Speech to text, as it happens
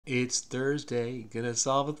It's Thursday, gonna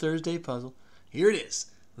solve a Thursday puzzle. Here it is,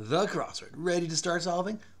 the crossword. Ready to start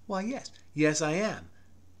solving? Why, yes. Yes, I am.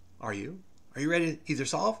 Are you? Are you ready to either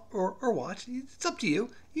solve or watch? It's up to you.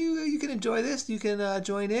 You can enjoy this. You can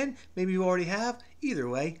join in. Maybe you already have. Either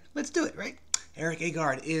way, let's do it, right? Eric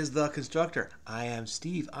Agard is the constructor. I am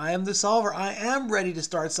Steve. I am the solver. I am ready to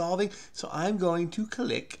start solving, so I'm going to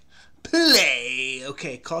click play.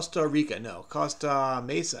 Okay, Costa Rica, no. Costa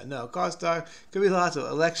Mesa, no. Costa, could be lots of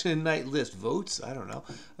election night list votes. I don't know.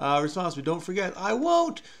 Response, but don't forget, I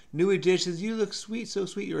won't. New additions, you look sweet, so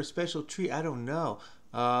sweet, you're a special treat. I don't know.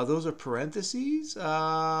 Those are parentheses.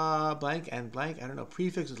 Blank and blank. I don't know.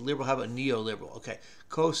 Prefix is liberal. How about neoliberal? Okay.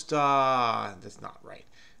 Costa, that's not right.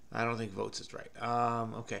 I don't think votes is right.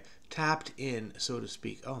 Okay. Tapped in, so to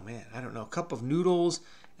speak. Oh, man. I don't know. Cup of noodles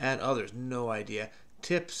and others. No idea.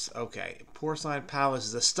 Tips, okay. Porcelain Palace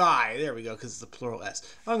is a sty. There we go, because it's a plural S.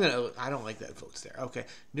 I don't like that votes there. Okay.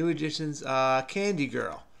 New additions, Candy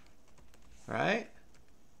Girl. Right?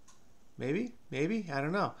 Maybe? I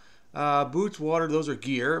don't know. Boots, water, those are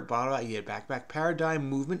gear. Bottle, yeah, backpack. Paradigm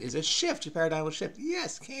movement is a shift. Your paradigm will shift.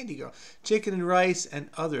 Yes, Candy Girl. Chicken and rice and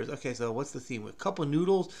others. Okay, so what's the theme? A couple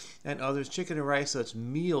noodles and others. Chicken and rice, so it's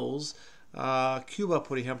meals. Cuba,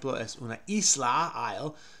 por ejemplo, es una isla,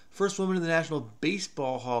 isle. First woman in the National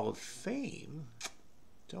Baseball Hall of Fame.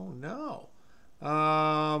 Don't know.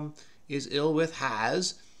 Is ill with,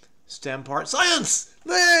 has. Stem part. Science!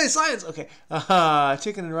 Hey, science! Okay.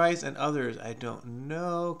 Chicken and rice and others. I don't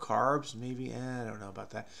know. Carbs, maybe. I don't know about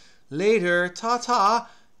that. Later. Ta-ta.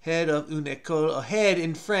 Head of une école. Head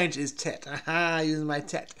in French is tête. Using my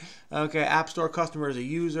tête. Okay. App Store customer is a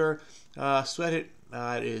user. Sweat it.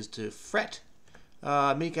 It is to fret.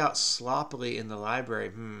 Make out sloppily in the library.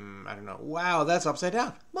 I don't know. Wow, that's upside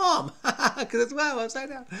down. Mom! Because it's wow, upside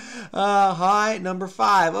down. Hi, number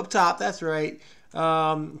 5. Up top, that's right.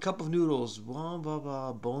 Cup of noodles.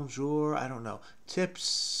 Bonjour. I don't know.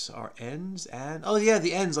 Tips are ends and... Oh, yeah,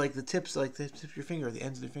 the ends, like the tips of your finger, the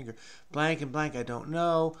ends of your finger. Blank and blank, I don't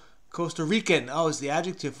know. Costa Rican. Oh, it's the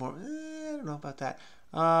adjective form. I don't know about that.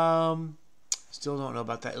 Still don't know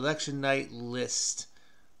about that. Election night list.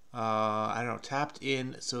 I don't know, tapped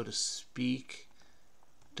in, so to speak.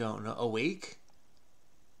 Don't know. Awake?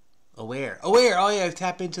 Aware. Aware. Oh, yeah,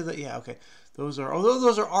 tap into the... Yeah, okay. Those are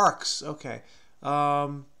arcs. Okay.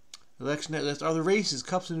 Election night list. Are the races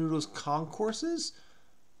cups of noodles concourses?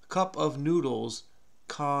 Cup of noodles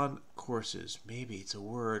concourses. Maybe it's a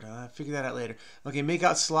word. I'll figure that out later. Okay, make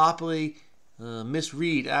out sloppily.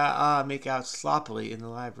 Misread. Make out sloppily in the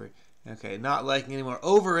library. Okay, not liking anymore.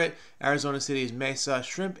 Over it. Arizona City's Mesa,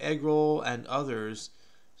 shrimp, egg roll, and others.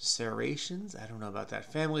 Serrations? I don't know about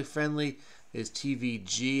that. Family friendly is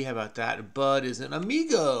TVG. How about that? Bud is an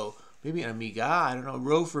amigo. Maybe an amiga. I don't know.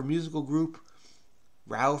 Row for musical group.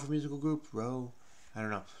 Row for musical group. Row. I don't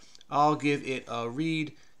know. I'll give it a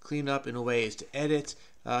read. Clean up in a way is to edit.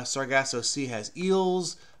 Sargasso Sea has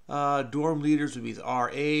eels. Dorm leaders would be the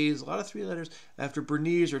RAs. A lot of 3 letters. After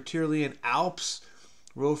Bernese or Tyrolean Alps.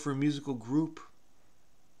 Row for musical group.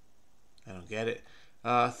 I don't get it.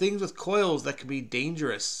 Things with coils that can be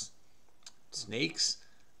dangerous. Snakes?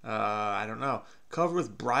 I don't know. Covered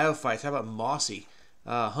with bryophytes. How about mossy?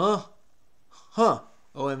 Huh?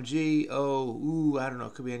 OMG. Oh, ooh, I don't know.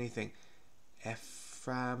 Could be anything.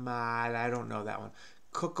 Ephraimad. I don't know that one.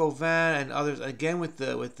 Coco Van and others. Again with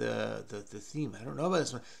the theme. I don't know about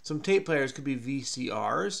this one. Some tape players could be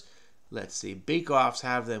VCRs. Let's see. Bake-offs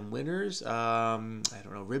have them winners. I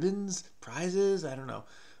don't know. Ribbons? Prizes? I don't know.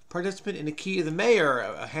 Participant in the key of the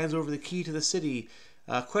mayor hands over the key to the city.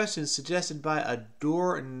 Questions suggested by a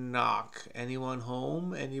door knock. Anyone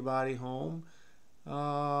home? Anybody home?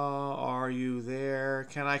 Are you there?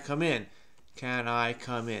 Can I come in? Can I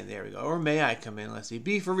come in? There we go. Or may I come in? Let's see.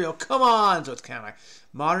 Be for real. Come on! So it's can I.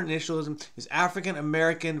 Modern initialism is African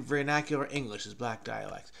American vernacular English is black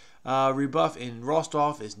dialects. Rebuff in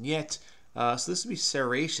Rostov is Niet. So this would be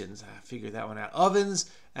serrations. I figured that one out. Ovens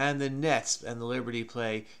and the Nets and the Liberty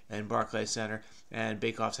play and Barclays Center and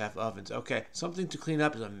bake-offs have ovens. Okay, something to clean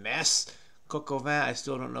up is a mess. Coq au vin, I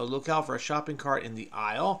still don't know. Locale for a shopping cart in the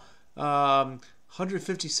aisle.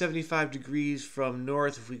 150, 75 degrees from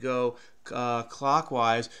north. If we go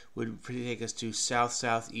clockwise, would take us to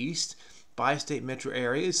south-southeast. Bi-state metro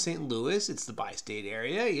area is St. Louis. It's the bi-state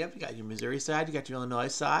area. Yep, you got your Missouri side, you got your Illinois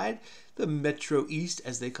side. The Metro East,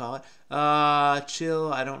 as they call it.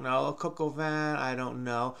 Chill, I don't know. Coq au vin, I don't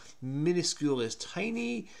know. Minuscule is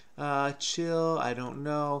tiny. Chill, I don't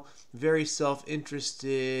know. Very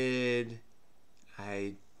self-interested,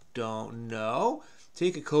 I don't know.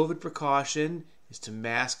 Take a COVID precaution is to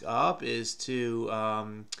mask up, is to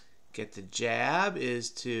Get the jab is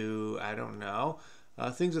to, I don't know,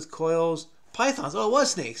 things with coils. Pythons. Oh, it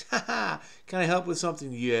was snakes. Can I help with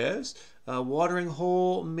something? Yes. Watering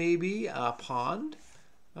hole, maybe. Pond.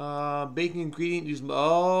 Baking ingredient use.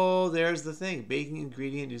 Oh, there's the thing. Baking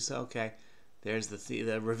ingredient use. Okay. There's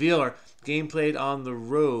the revealer. Game played on the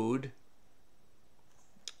road.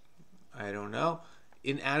 I don't know.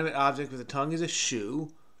 Inanimate object with a tongue is a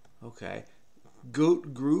shoe. Okay.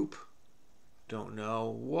 Goat group. Don't know.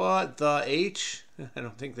 What the H? I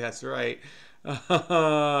don't think that's right.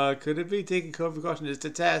 Could it be taking code precaution is to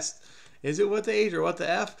test? Is it what the H or what the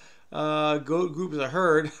F? Goat group is a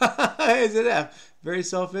herd. Is it F? Very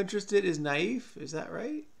self-interested is naive. Is that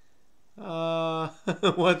right?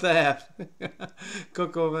 What the F?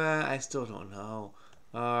 Coco man, I still don't know.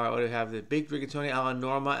 What do we have? The baked rigatoni a la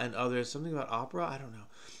Norma and others. Something about opera? I don't know.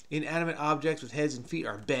 Inanimate objects with heads and feet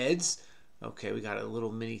are beds. Okay, we got a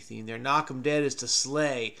little mini theme there. Knock 'em dead is to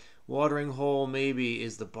slay. Watering hole maybe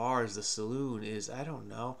is the bar, is the saloon, is, I don't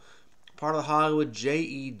know. Part of the Hollywood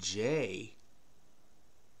J.A.S.A.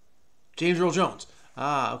 James Earl Jones.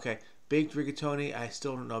 Ah, okay. Baked rigatoni, I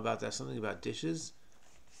still don't know about that. Something about dishes.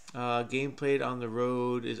 Game played on the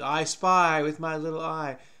road is I spy with my little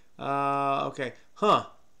eye. Okay. Huh.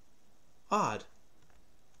 Odd.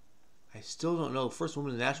 I still don't know. First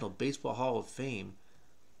woman in the National Baseball Hall of Fame.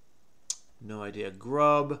 No idea.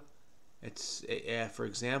 Grub. It's, for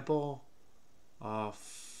example,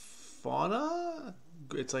 fauna.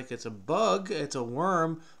 It's like it's a bug. It's a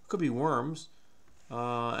worm. Could be worms.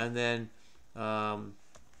 And then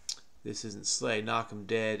this isn't slay. Knock 'em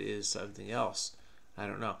dead is something else. I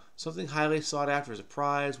don't know. Something highly sought after as a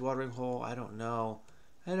prize. Watering hole. I don't know.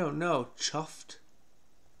 I don't know. Chuffed.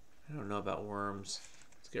 I don't know about worms.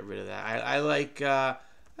 Let's get rid of that. I like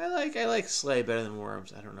slay better than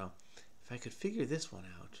worms. I don't know. If I could figure this one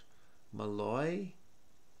out. Malloy?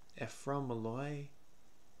 Ephraim Malloy?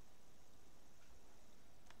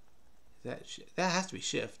 That has to be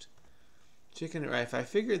shift. Chicken, right? If I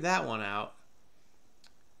figured that one out,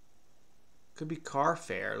 could be car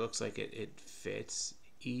fare. Looks like it fits.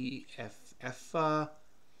 Effa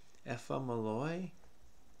Malloy?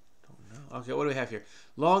 Don't know. Okay, what do we have here?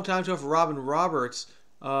 Long time show for Robin Roberts.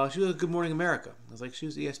 She was Good Morning America. I was like, she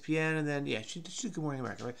was ESPN, and then, yeah, she did Good Morning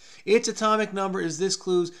America, right? Its atomic number is this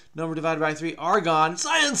clue's number divided by 3. Argon.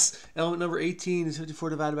 Science! Element number 18 is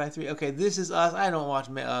 54 divided by 3. Okay, This Is Us. I don't watch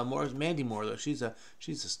Mandy Moore, though. She's a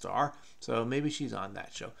star, so maybe she's on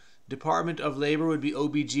that show. Department of Labor would be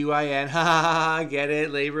OBGYN. Ha ha ha, get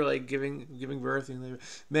it? Labor, like giving birth. And labor.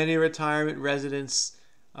 Many retirement residents.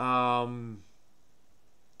 Don't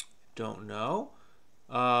know.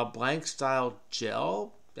 Blank Style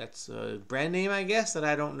Gel. That's a brand name, I guess, that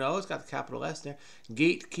I don't know. It's got the capital S there.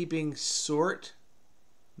 Gatekeeping Sort.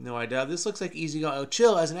 No idea. This looks like easygoing. Oh,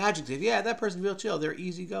 chill as an adjective. Yeah, that person's real chill. They're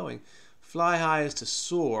easygoing. Fly high is to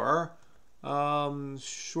soar.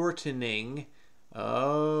 Shortening.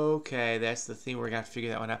 Okay, that's the thing. We're going to have to figure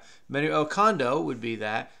that one out. Condo would be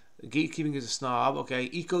that. Gatekeeping is a snob. Okay.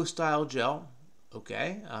 Eco Style Gel.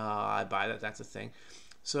 Okay. I buy that. That's a thing.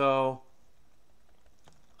 So...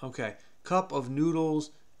 okay, cup of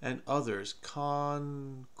noodles and others.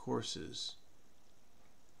 Concourses.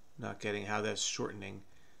 Not getting how that's shortening.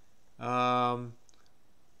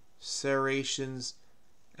 Serrations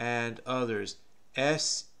and others.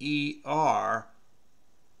 SER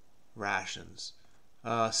rations.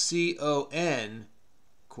 CON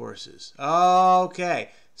courses. Okay,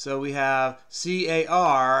 so we have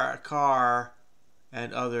CAR car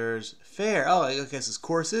and others fare. Oh, okay, so it's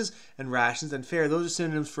courses and rations and fare. Those are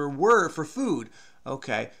synonyms for food.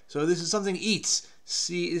 Okay, so this is something eats.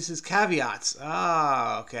 This is caveats.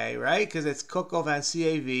 Ah, okay, right? Because it's cook-off and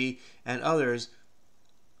CAV and others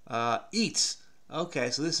eats. Okay,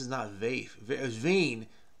 so this is not vape. It's vain.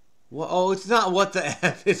 Well, oh, it's not what the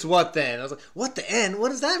F. It's what then. I was like, what the N? What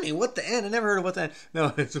does that mean? What the N? I never heard of what the N.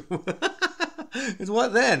 No, it's it's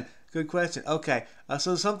what then. Good question. Okay,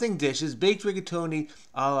 so something dishes. Baked rigatoni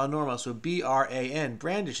a la Norma. So BRAN.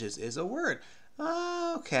 Brandishes is a word.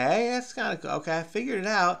 Okay, that's kind of cool. Okay, I figured it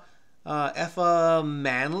out. Effa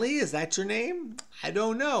Manley, is that your name? I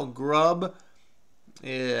don't know. Grub.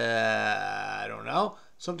 I don't know.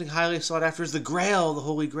 Something highly sought after is the Grail, the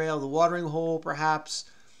Holy Grail. The watering hole, perhaps.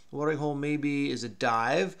 The watering hole maybe is a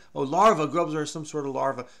dive. Oh, larva. Grubs are some sort of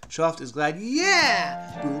larva. Chuffed is glad.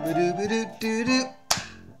 Yeah! Boo-ba-doo-ba-doo-doo-doo.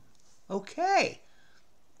 Okay.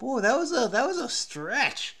 Boy, that was a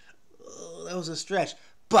stretch. Oh, that was a stretch.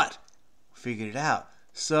 But we figured it out.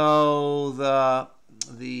 So the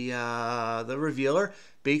revealer,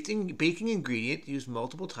 baking ingredient used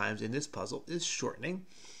multiple times in this puzzle is shortening.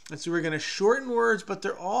 And so we're going to shorten words, but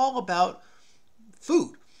they're all about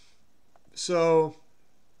food. So,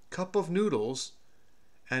 cup of noodles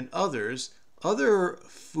and others. Other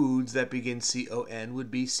foods that begin C-O-N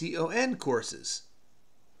would be C-O-N courses.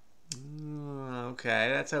 Okay,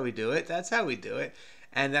 that's how we do it. That's how we do it.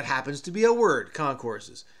 And that happens to be a word,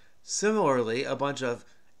 concourses. Similarly, a bunch of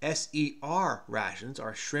S-E-R rations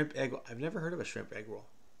are shrimp egg roll. I've never heard of a shrimp egg roll,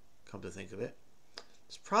 come to think of it.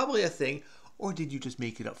 It's probably a thing. Or did you just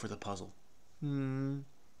make it up for the puzzle? Be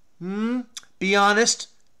honest,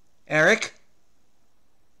 Eric.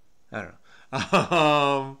 I don't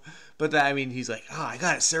know. But I mean, he's like, I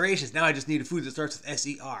got it, serrations. Now I just need a food that starts with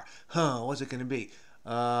S-E-R. What's it going to be?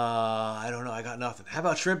 I don't know. I got nothing. How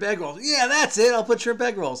about shrimp egg rolls? Yeah, that's it. I'll put shrimp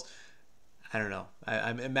egg rolls. I don't know.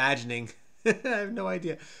 I'm imagining. I have no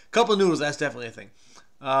idea. Couple noodles, that's definitely a thing.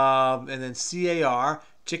 And then C-A-R,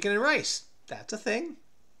 chicken and rice. That's a thing.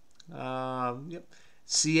 Yep.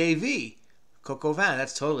 C-A-V, coq au vin.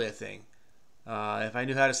 That's totally a thing. If I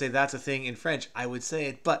knew how to say that's a thing in French, I would say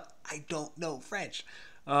it, but I don't know French.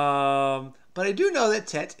 But I do know that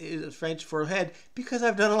tête is French for head because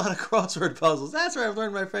I've done a lot of crossword puzzles. That's where I've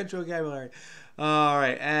learned my French vocabulary. All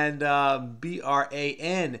right, and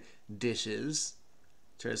B-R-A-N, dishes.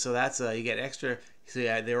 So that's, you get extra. So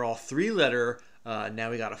yeah, they're all 3-letter.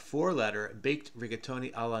 Now we got a 4-letter, baked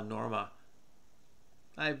rigatoni alla norma.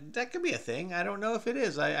 That could be a thing. I don't know if it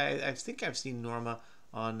is. I think I've seen norma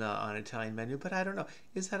on an Italian menu, but I don't know.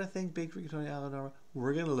 Is that a thing, baked rigatoni alla norma?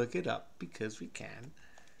 We're going to look it up because we can.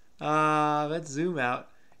 Let's zoom out.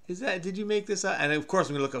 Did you make this up? And of course,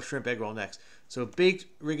 I'm going to look up shrimp egg roll next. So, baked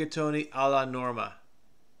rigatoni alla norma.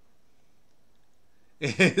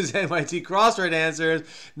 Is MIT crossword answers?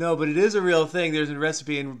 No, but it is a real thing. There's a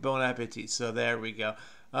recipe in Bon Appetit. So, there we go.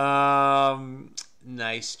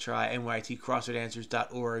 Nice try.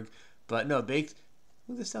 NYTcrosswordanswers.org. But no, baked.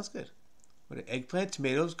 Ooh, this sounds good. What? Eggplant,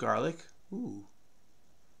 tomatoes, garlic. Ooh.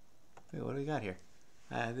 Wait, what do we got here?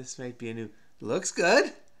 This might be a new. Looks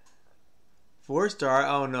good. 4-star.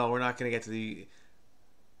 Oh no, we're not going to get to the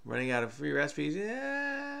running out of free recipes.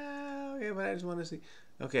 Yeah, okay, but I just want to see.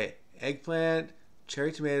 Okay, eggplant,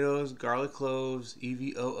 cherry tomatoes, garlic cloves,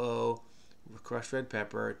 EVOO, crushed red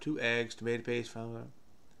pepper, 2 eggs, tomato paste.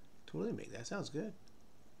 Totally make that. Sounds good.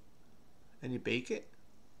 And you bake it.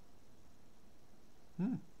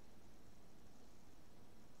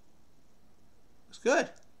 It's good.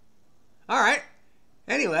 All right.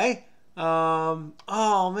 Anyway.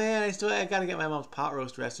 Oh man, I gotta get my mom's pot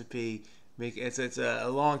roast recipe. It's a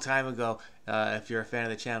long time ago. If you're a fan of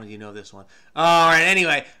the channel, you know this one. All right.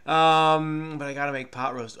 Anyway, but I gotta make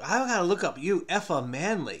pot roast. I gotta look up J.A.S.A.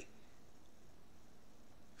 Manley,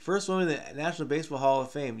 first woman in the National Baseball Hall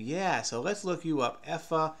of Fame. Yeah. So let's look you up.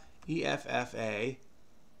 J.A.S.A. E-F-F-A.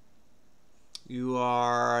 You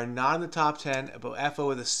are not in the top 10, but J.A.S.A.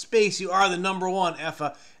 with a space. You are the number 1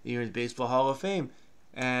 J.A.S.A. You're in the Baseball Hall of Fame.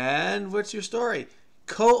 And what's your story?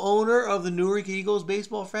 Co-owner of the Newark Eagles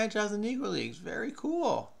baseball franchise in the Negro Leagues. Very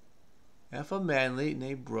cool. J.A.S.A. Manley,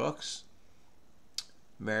 Nate Brooks,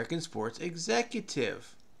 American sports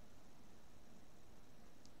executive.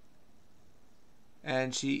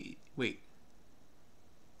 And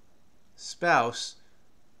spouse,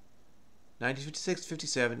 1956 to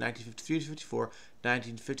 57, 1953 to 54,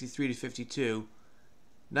 1953 to 52.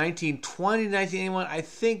 1920 to 1981, I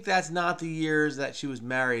think that's not the years that she was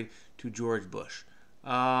married to George Bush.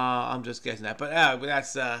 I'm just guessing that. But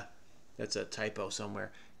that's a typo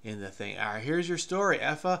somewhere in the thing. All right, here's your story.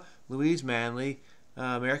 J.A.S.A. Louise Manley,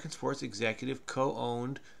 American sports executive,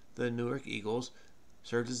 co-owned the Newark Eagles,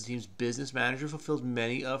 served as the team's business manager, fulfilled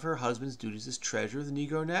many of her husband's duties as treasurer of the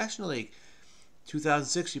Negro National League.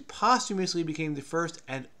 2006, she posthumously became the first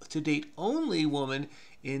and to date only woman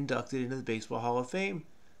inducted into the Baseball Hall of Fame,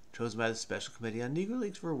 chosen by the Special Committee on Negro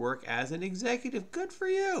Leagues for her work as an executive. Good for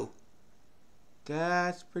you.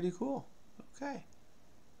 That's pretty cool. Okay.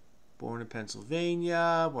 Born in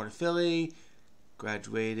Pennsylvania, born in Philly,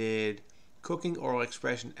 graduated cooking, oral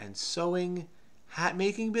expression, and sewing, hat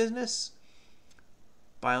making business.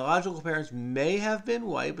 Biological parents may have been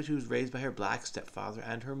white, but she was raised by her black stepfather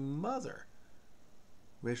and her mother.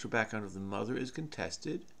 Racial background of the mother is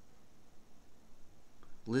contested.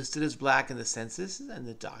 Listed as black in the census and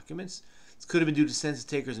the documents. This could have been due to census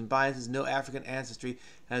takers and biases. No African ancestry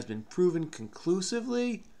has been proven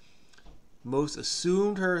conclusively. Most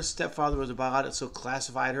assumed her stepfather was a biologist, so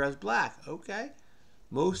classified her as black. Okay.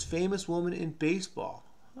 Most famous woman in baseball.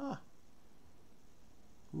 Huh.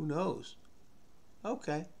 Who knows?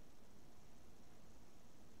 Okay.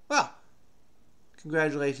 Well,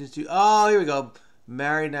 congratulations to you. Oh, here we go.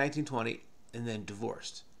 Married 1920 and then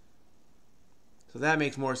divorced. So that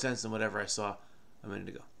makes more sense than whatever I saw a minute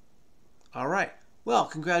ago. All right. Well,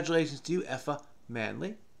 congratulations to you, J.A.S.A.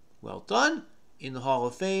 Manley. Well done. In the Hall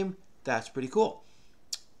of Fame. That's pretty cool.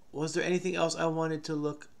 Was there anything else I wanted to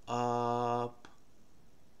look up?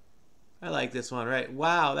 I like this one, right?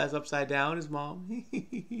 Wow, that's upside down, his mom.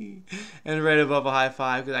 And right above a high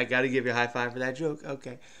five, because I got to give you a high five for that joke.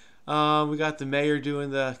 Okay. We got the mayor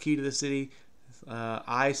doing the key to the city.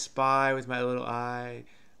 I spy with my little eye.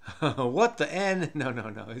 What the N? No.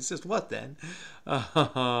 It's just what then?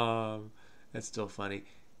 That's still funny.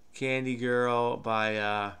 Candy Girl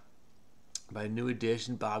by New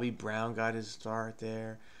Edition. Bobby Brown got his start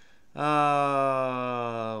there.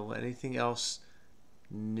 Anything else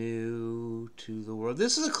new to the world?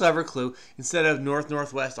 This is a clever clue. Instead of north,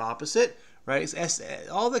 northwest, opposite, right?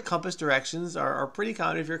 All the compass directions are pretty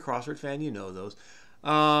common. If you're a crossword fan, you know those.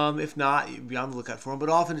 If not, you'd be on the lookout for them. But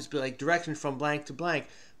often it's like direction from blank to blank.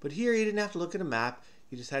 But here you didn't have to look at a map.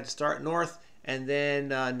 You just had to start north and then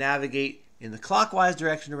navigate in the clockwise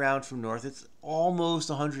direction around from north. It's almost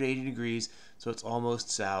 180 degrees, so it's almost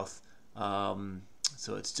south.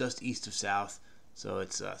 So it's just east of south. So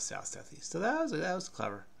it's south-southeast. So that was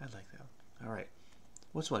clever. I like that one. All right.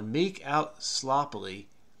 What's one? Make out sloppily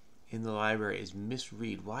in the library is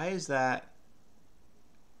misread. Why is that?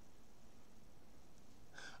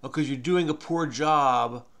 Oh, because you're doing a poor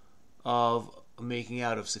job of making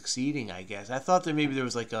out, of succeeding, I guess. I thought that maybe there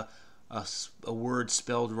was like a word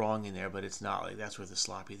spelled wrong in there, but it's not. Like that's where the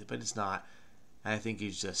sloppy, but it's not. I think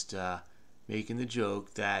he's just making the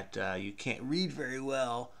joke that you can't read very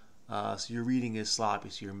well, so your reading is sloppy,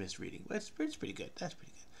 so you're misreading. But it's pretty good. That's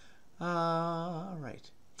pretty good. All right.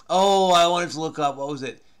 Oh, I wanted to look up. What was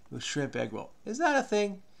it? It was shrimp egg roll. Is that a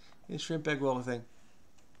thing? Is shrimp egg roll a thing?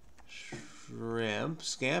 Shrimp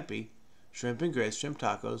scampi, shrimp and grits, shrimp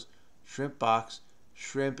tacos, shrimp box,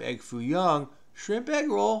 shrimp egg foo young, shrimp egg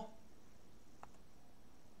roll.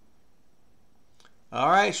 All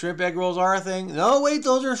right, shrimp egg rolls are a thing. No, wait,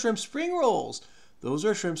 those are shrimp spring rolls. Those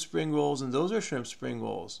are shrimp spring rolls, and those are shrimp spring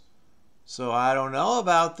rolls. So I don't know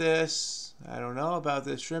about this.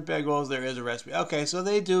 Shrimp egg rolls, there is a recipe. Okay, so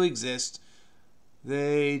they do exist.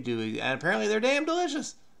 They do, and apparently they're damn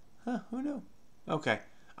delicious. Huh, who knew? Okay.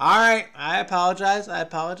 All right, I apologize.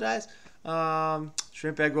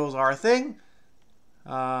 Shrimp egg rolls are a thing.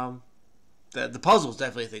 The puzzle's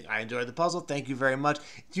definitely a thing. I enjoyed the puzzle. Thank you very much.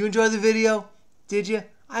 Did you enjoy the video? Did you?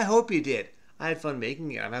 I hope you did. I had fun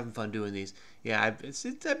making it. I'm having fun doing these. Yeah, I've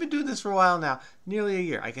been doing this for a while now. Nearly a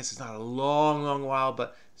year. I guess it's not a long while,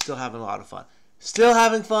 but still having a lot of fun. Still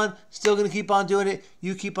having fun. Still going to keep on doing it.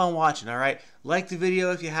 You keep on watching, all right? Like the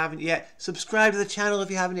video if you haven't yet. Subscribe to the channel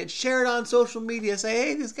if you haven't yet. Share it on social media. Say,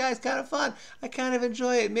 hey, this guy's kind of fun. I kind of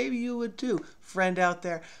enjoy it. Maybe you would too. Friend out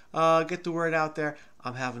there. Get the word out there.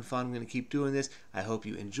 I'm having fun. I'm going to keep doing this. I hope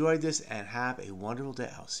you enjoyed this and have a wonderful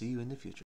day. I'll see you in the future.